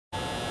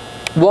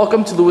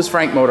Welcome to Louis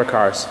Frank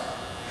Motorcars.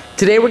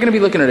 Today we're going to be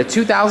looking at a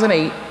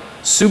 2008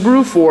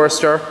 Subaru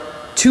Forester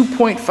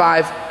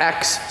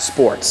 2.5X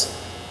Sports.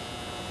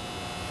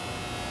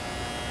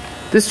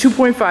 This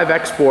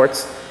 2.5X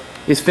Sports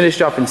is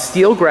finished off in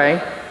steel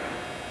gray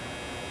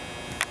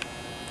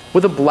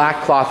with a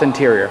black cloth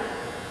interior.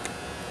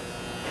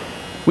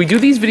 We do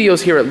these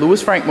videos here at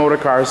Louis Frank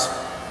Motorcars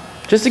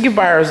just to give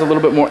buyers a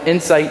little bit more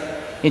insight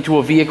into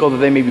a vehicle that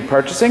they may be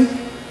purchasing,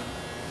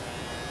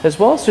 as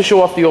well as to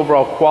show off the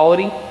overall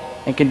quality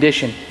and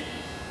condition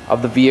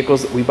of the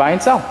vehicles that we buy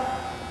and sell.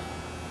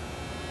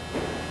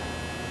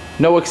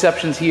 No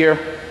exceptions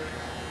here.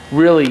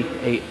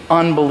 Really an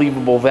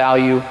unbelievable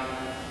value.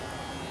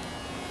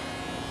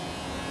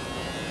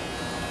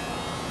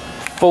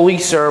 Fully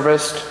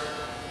serviced.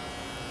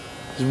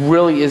 This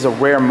really is a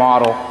rare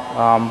model.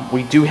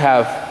 We do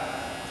have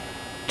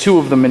two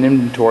of them in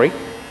inventory.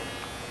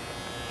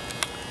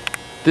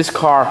 This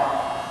car,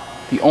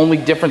 the only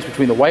difference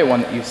between the white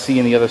one that you see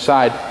on the other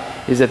side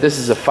is that this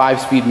is a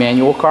 5-speed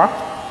manual car.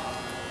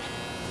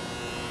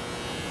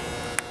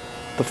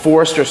 The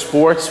Forester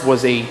Sports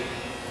was a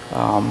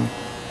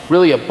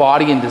really a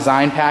body and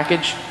design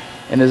package,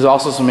 and there's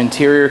also some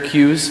interior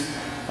cues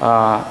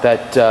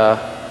that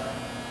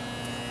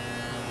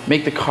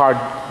make the car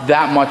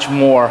that much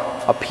more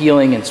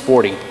appealing and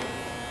sporty.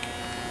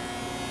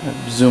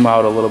 Zoom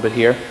out a little bit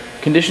here.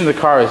 Condition of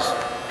the car is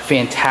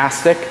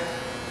fantastic.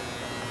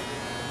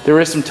 There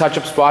is some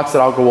touch-up spots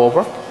that I'll go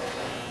over.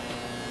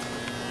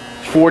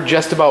 4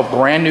 just about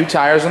brand new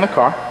tires on the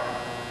car.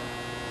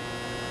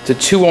 It's a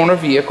 2-owner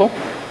vehicle.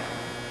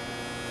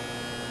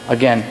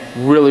 Again,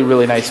 really,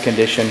 really nice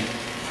condition.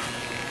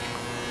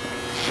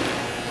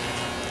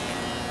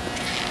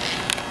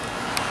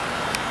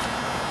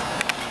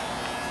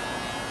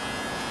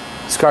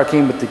 This car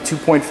came with the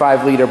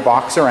 2.5 liter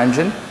boxer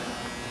engine,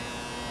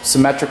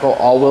 symmetrical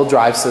all-wheel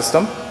drive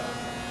system.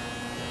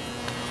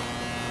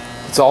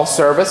 It's all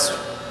serviced.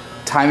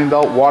 Timing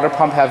belt, water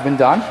pump have been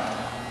done.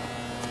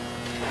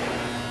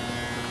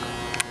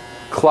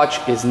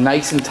 Clutch is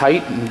nice and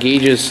tight,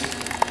 engages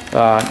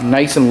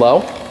nice and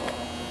low.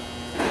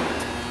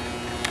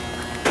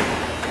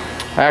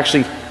 I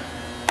actually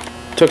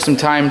took some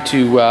time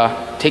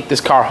to take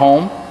this car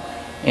home,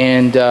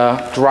 and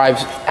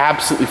drives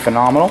absolutely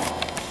phenomenal.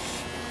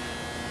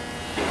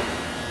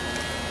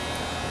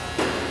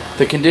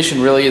 The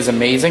condition really is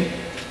amazing.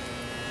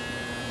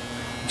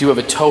 You do have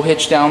a tow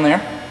hitch down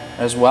there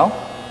as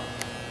well.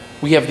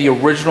 We have the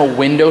original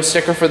window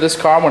sticker for this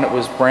car when it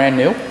was brand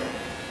new.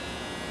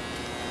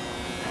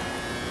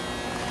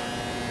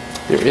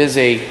 There is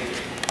a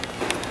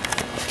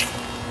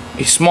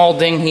small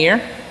ding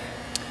here,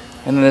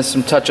 and then there's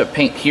some touch-up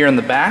paint here in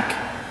the back.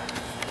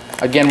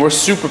 Again, we're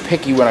super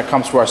picky when it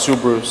comes to our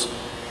Subarus,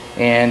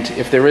 and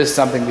if there is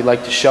something, we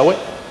like to show it.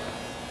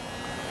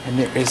 And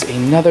there is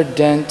another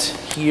dent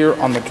here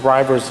on the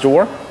driver's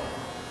door,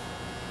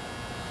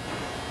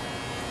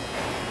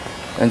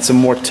 and some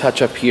more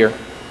touch-up here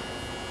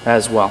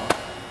as well.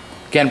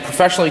 Again,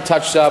 professionally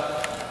touched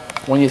up.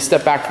 When you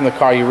step back from the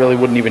car, you really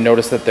wouldn't even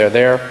notice that they're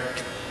there.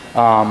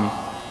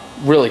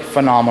 Really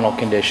phenomenal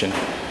condition.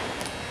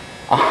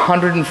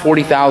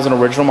 140,000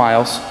 original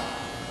miles.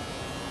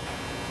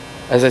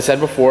 As I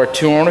said before, a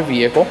 2-owner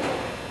vehicle.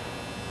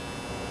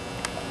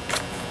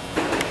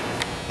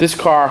 This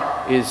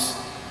car is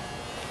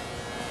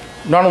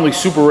not only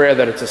super rare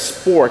that it's a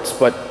sports,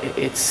 but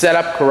it's set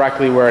up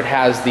correctly where it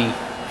has the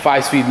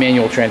 5-speed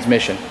manual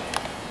transmission.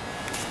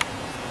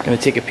 I'm going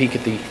to take a peek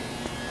at the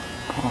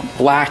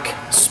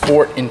black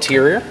sport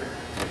interior.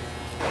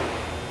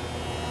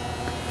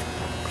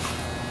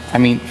 I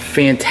mean,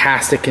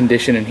 fantastic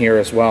condition in here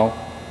as well.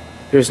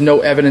 There's no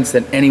evidence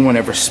that anyone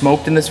ever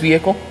smoked in this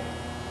vehicle.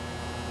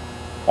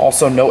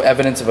 Also, no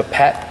evidence of a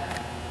pet.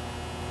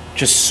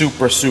 Just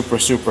super, super,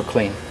 super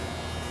clean.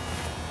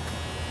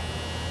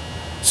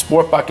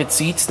 Sport bucket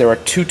seats. There are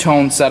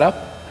 2-tone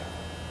setup.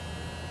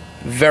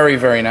 Very,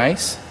 very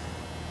nice.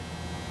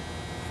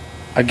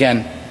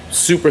 Again,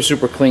 super,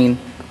 super clean.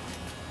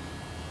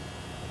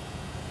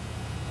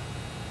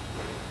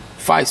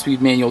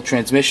 5-speed manual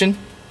transmission.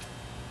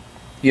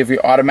 You have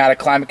your automatic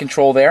climate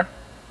control there.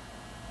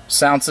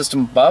 Sound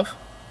system above.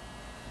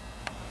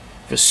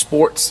 The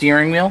sport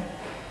steering wheel.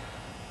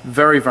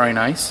 Very, very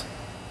nice.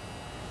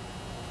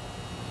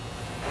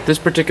 This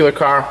particular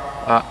car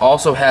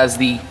also has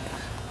the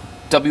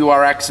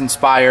WRX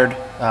inspired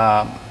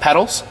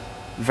pedals.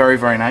 Very,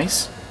 very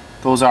nice.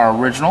 Those are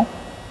original.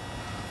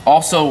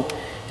 Also, it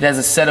has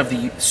a set of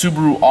the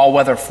Subaru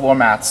all-weather floor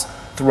mats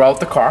throughout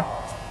the car.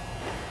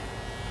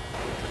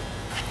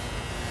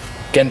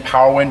 Again,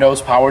 power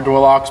windows, power door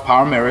locks,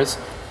 power mirrors,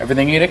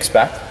 everything you'd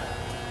expect.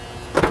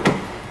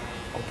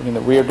 Opening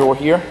the rear door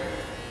here.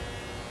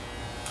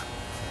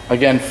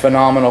 Again,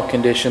 phenomenal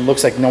condition.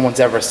 Looks like no one's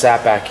ever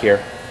sat back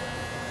here.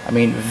 I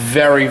mean,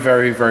 very,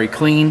 very, very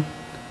clean.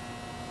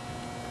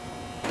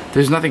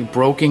 There's nothing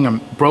broken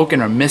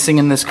or missing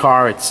in this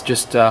car. It's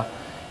just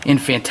in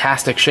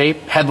fantastic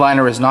shape.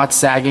 Headliner is not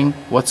sagging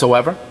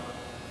whatsoever.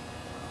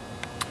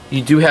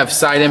 You do have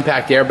side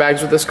impact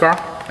airbags with this car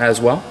as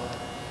well.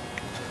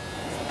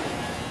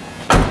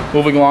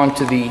 Moving along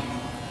to the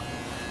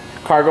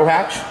cargo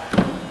hatch.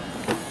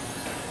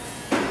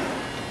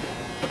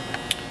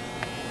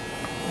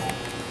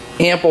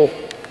 Ample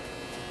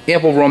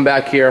room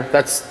back here.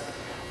 That's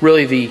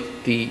really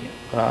the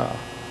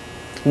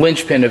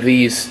linchpin of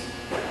these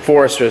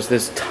Foresters.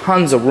 There's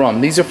tons of room.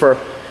 These are for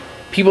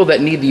people that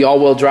need the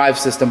all-wheel drive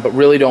system but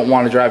really don't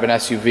want to drive an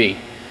SUV.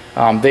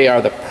 They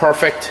are the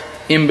perfect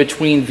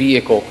in-between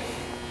vehicle.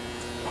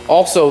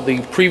 Also, the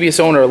previous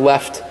owner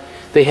left,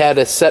 they had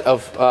a set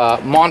of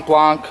Mont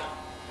Blanc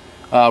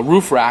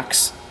roof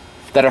racks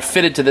that are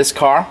fitted to this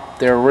car.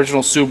 They're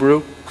original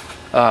Subaru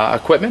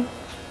equipment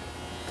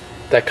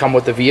that come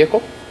with the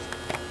vehicle.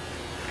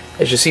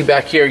 As you see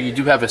back here, you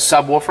do have a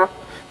subwoofer.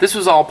 This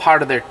was all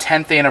part of their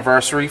 10th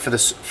anniversary for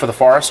the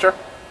Forester.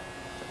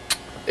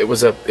 It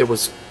was a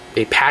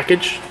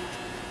package.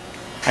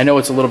 I know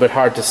it's a little bit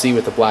hard to see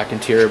with the black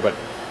interior, but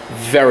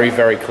very,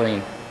 very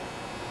clean.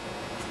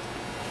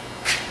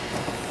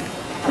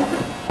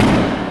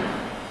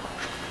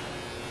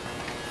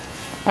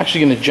 I'm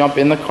actually going to jump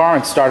in the car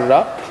and start it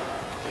up.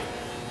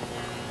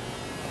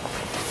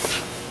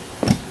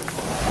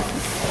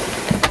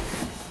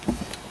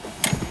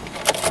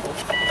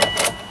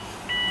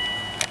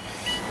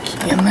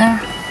 Key in there.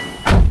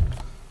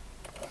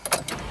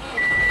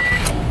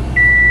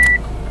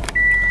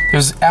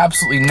 There's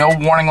absolutely no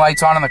warning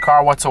lights on in the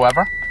car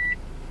whatsoever.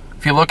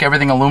 If you look,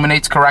 everything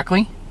illuminates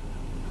correctly.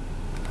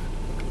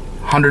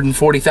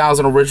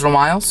 140,000 original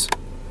miles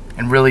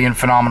and really in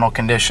phenomenal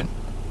condition.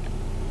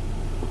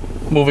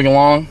 Moving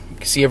along, you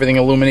can see everything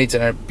illuminates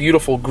in a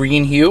beautiful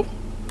green hue.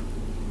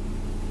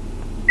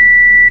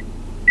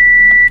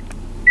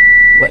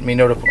 Letting me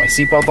know to put my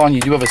seatbelt on.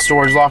 You do have a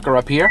storage locker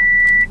up here.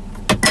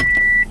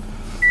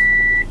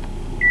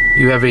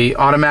 You have a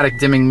automatic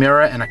dimming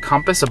mirror and a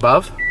compass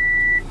above.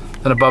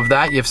 Then above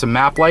that you have some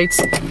map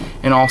lights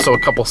and also a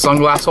couple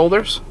sunglass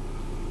holders.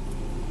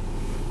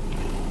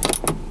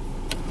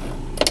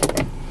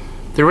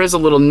 There is a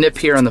little nip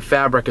here in the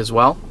fabric as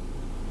well.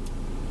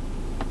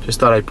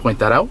 Just thought I'd point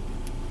that out.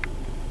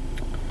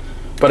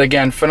 But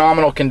again,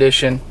 phenomenal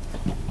condition.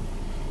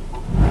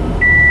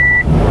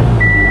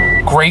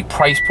 Great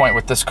price point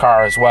with this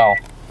car as well.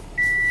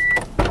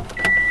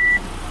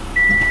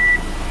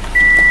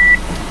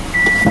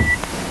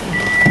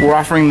 We're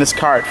offering this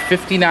car at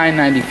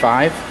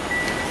 $59.95.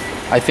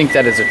 I think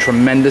that is a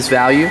tremendous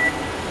value.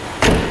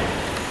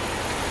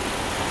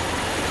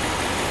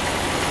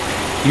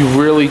 You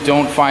really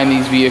don't find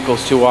these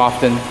vehicles too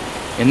often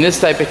in this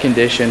type of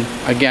condition.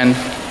 Again,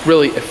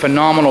 really a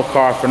phenomenal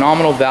car,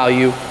 phenomenal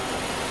value,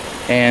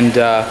 and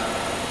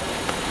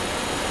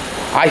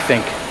I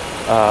think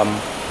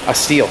a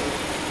steal.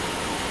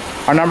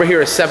 Our number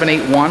here is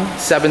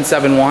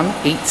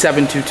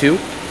 781-771-8722.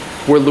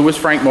 We're Lewis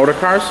Frank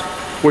Motorcars.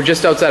 We're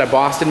just outside of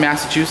Boston,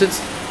 Massachusetts,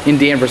 in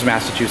Danvers,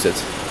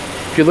 Massachusetts.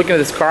 If you're looking at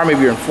this car,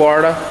 maybe you're in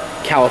Florida,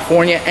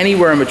 California,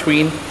 anywhere in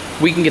between,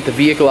 we can get the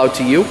vehicle out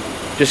to you.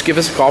 Just give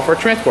us a call for a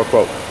transport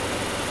quote.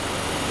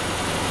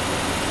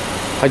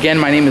 Again,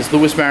 my name is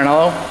Louis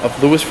Marinello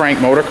of Lewis Frank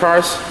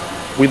Motorcars.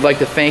 We'd like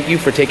to thank you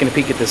for taking a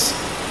peek at this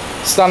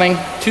stunning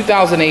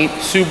 2008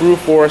 Subaru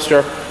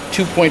Forester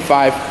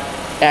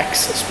 2.5X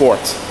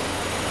Sports.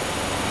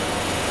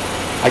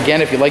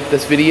 Again, if you like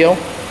this video,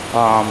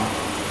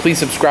 please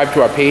subscribe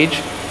to our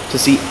page to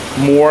see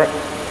more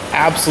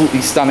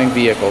absolutely stunning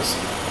vehicles.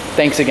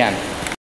 Thanks again.